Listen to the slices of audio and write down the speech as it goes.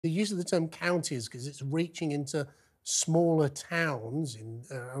The use of the term counties, because it's reaching into smaller towns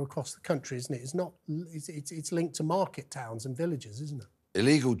across the country, isn't it? It's not. It's linked to market towns and villages, isn't it?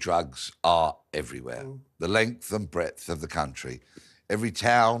 Illegal drugs are everywhere, the length and breadth of the country, every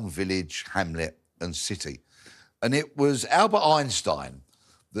town, village, hamlet and city. And it was Albert Einstein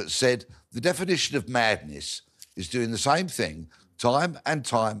that said the definition of madness is doing the same thing time and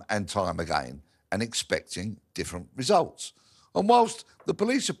time and time again and expecting different results. And whilst the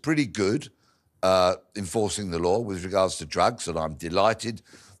police are pretty good enforcing the law with regards to drugs, and I'm delighted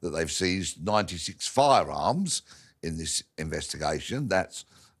that they've seized 96 firearms in this investigation, that's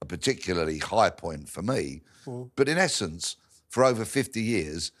a particularly high point for me. But in essence, for over 50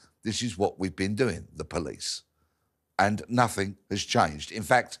 years, this is what we've been doing, the police. And nothing has changed. In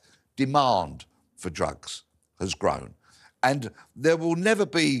fact, demand for drugs has grown. And there will never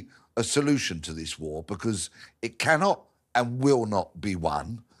be a solution to this war because it cannot and will not be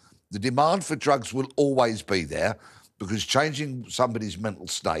won. The demand for drugs will always be there because changing somebody's mental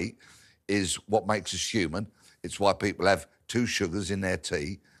state is what makes us human. It's why people have 2 sugars in their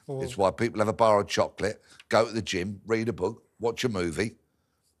tea. It's why people have a bar of chocolate, go to the gym, read a book, watch a movie,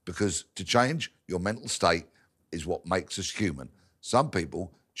 because to change your mental state is what makes us human. Some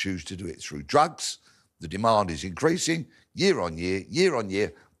people choose to do it through drugs. The demand is increasing year on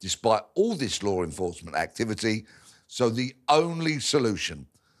year, despite all this law enforcement activity. So the only solution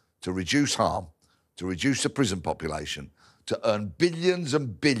to reduce harm, to reduce the prison population, to earn billions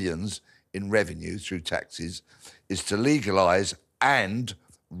and billions in revenue through taxes is to legalise and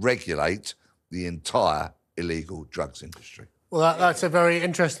regulate the entire illegal drugs industry. Well, that's a very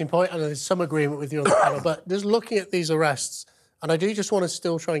interesting point, and there's some agreement with you on the panel. But just looking at these arrests, and I do just want to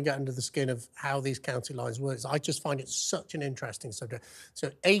still try and get under the skin of how these county lines work. I just find it such an interesting subject.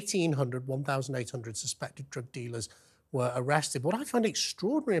 So 1,800 suspected drug dealers were arrested. What I find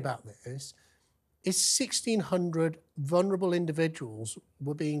extraordinary about this is 1,600 vulnerable individuals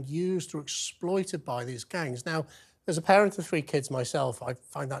were being used or exploited by these gangs. Now, as a parent of 3 kids myself, I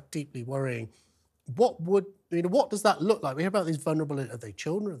find that deeply worrying. What does that look like? We hear about these vulnerable, are they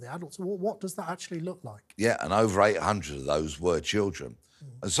children, are they adults? What does that actually look like? Yeah, and over 800 of those were children.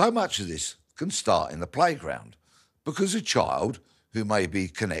 And so much of this can start in the playground because a child who may be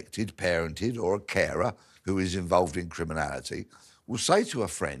connected, parented, or a carer who is involved in criminality will say to a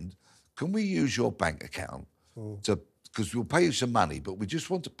friend, can we use your bank account because we'll pay you some money, but we just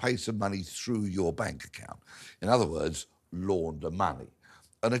want to pay some money through your bank account. In other words, launder money.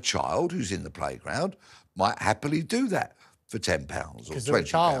 And a child who's in the playground might happily do that for £10 or £20. Because they're a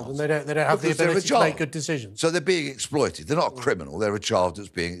child and they don't have the ability to make good decisions. So they're being exploited. They're not a criminal, they're a child that's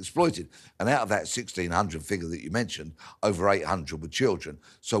being exploited. And out of that 1,600 figure that you mentioned, over 800 were children.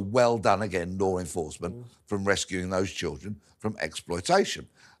 So well done again, law enforcement, from rescuing those children from exploitation.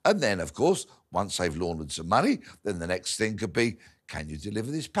 And then, of course, once they've laundered some money, then the next thing could be, can you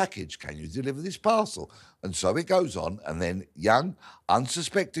deliver this package? Can you deliver this parcel? And so it goes on, and then young,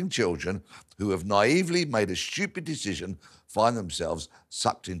 unsuspecting children who have naively made a stupid decision find themselves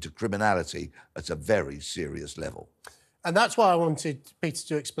sucked into criminality at a very serious level. And that's why I wanted Peter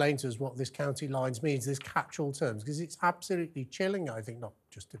to explain to us what this county lines means, this catch-all terms, because it's absolutely chilling, I think, not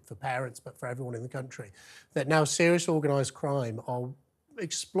just for parents, but for everyone in the country, that now serious organised crime are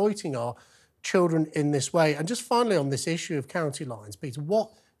exploiting our children in this way. And just finally on this issue of county lines, Peter, what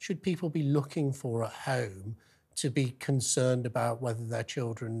should people be looking for at home to be concerned about whether their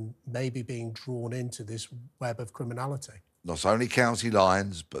children may be being drawn into this web of criminality? Not only county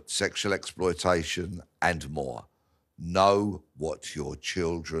lines, but sexual exploitation and more. Know what your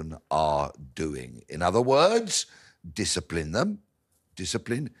children are doing. In other words, discipline them.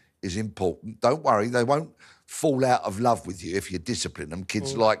 Discipline is important. Don't worry, they won't fall out of love with you if you discipline them.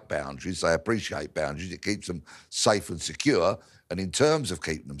 Kids like boundaries, they appreciate boundaries. It keeps them safe and secure. And in terms of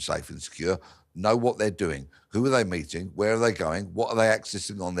keeping them safe and secure, know what they're doing. Who are they meeting? Where are they going? What are they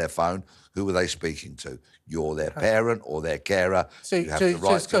accessing on their phone? Who are they speaking to? You're their parent or their carer. So you have the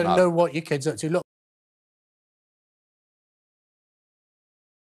right to know what your kids are up to. Look,